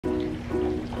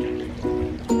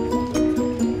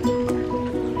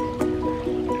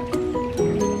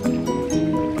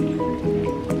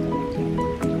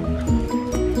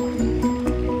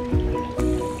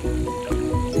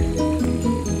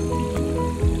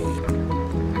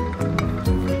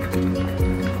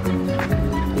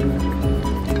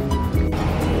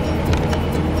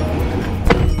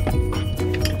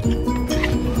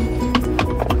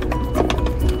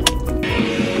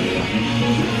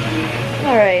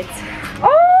tonight.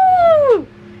 Oh!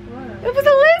 What? It was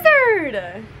a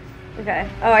lizard! Okay.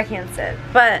 Oh, I can't sit.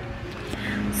 But,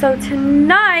 so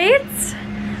tonight,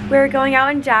 we're going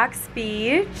out in JAGS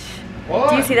Beach. What?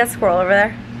 Do you see that squirrel over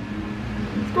there?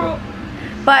 Squirrel.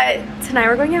 But tonight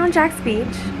we're going out on JAGS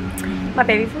Beach. My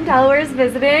baby from Delaware is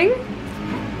visiting.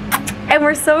 And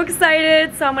we're so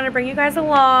excited, so I'm gonna bring you guys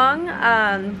along.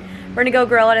 We're gonna go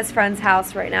grill at his friend's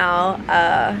house right now.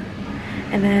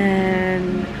 And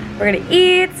then we're gonna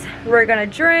eat, we're gonna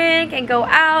drink and go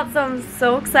out. So I'm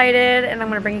so excited and I'm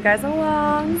gonna bring you guys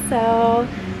along. So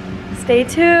stay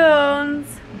tuned.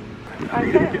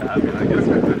 Okay. Yeah, I mean, I guess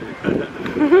you're right. I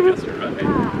guess you're right.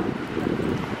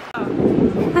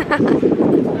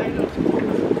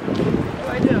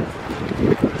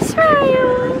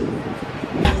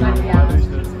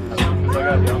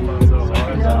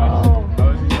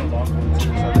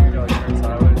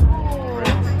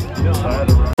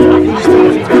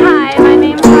 Hi, my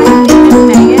name is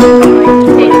Megan.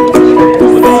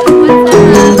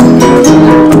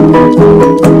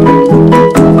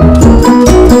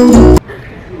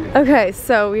 Okay,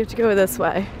 so we have to go this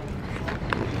way.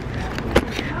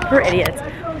 We're idiots.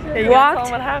 Are you gonna tell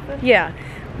them what happened? Yeah.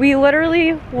 We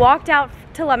literally walked out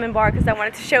to Lemon Bar because I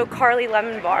wanted to show Carly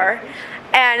Lemon Bar.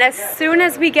 And as soon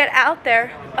as we get out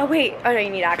there, oh wait, oh no, you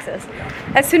need access.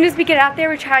 As soon as we get out there,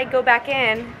 we try to go back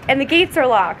in and the gates are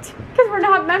locked because we're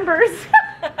not members.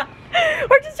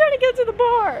 We're just trying to get to the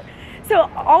bar. So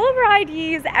all of our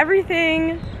IDs,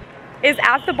 everything is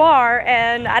at the bar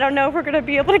and I don't know if we're gonna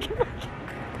be able to get back in.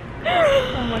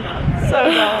 Oh my god,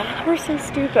 so dumb. We're so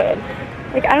stupid.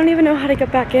 Like, I don't even know how to get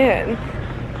back in.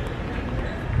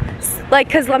 Like,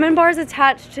 cause Lemon Bar is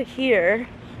attached to here,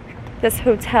 this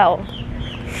hotel.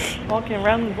 Walking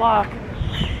around the block.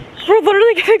 We're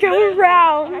literally gonna go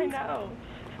around. I know.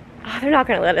 Oh, they're not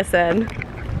gonna let us in.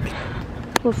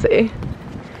 We'll see.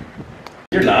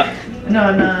 You're not. No,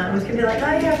 I'm not. I was gonna be like,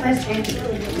 oh, you have nice change.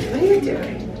 What are you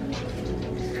doing?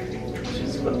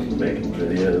 She's fucking making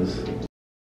videos.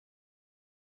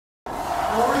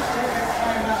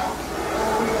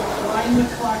 Wind the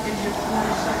clock and get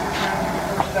 40 seconds after the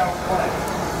first out play.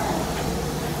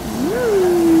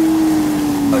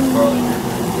 Like Carly.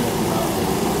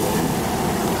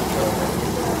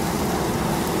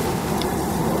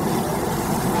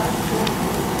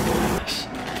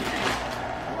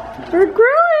 We're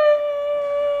growing!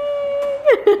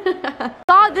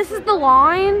 God, this is the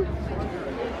line?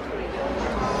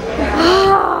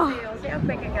 See how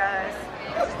quick it goes.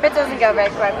 If it doesn't go very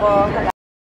quick, we'll come back.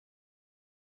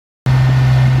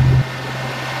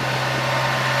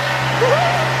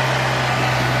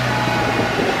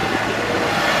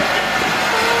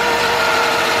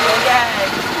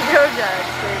 Go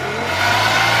JAGS, baby.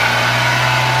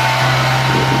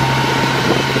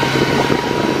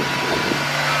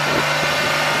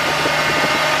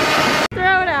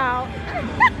 Throw it out.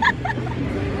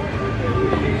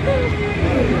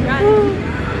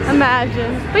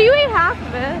 Imagine. But you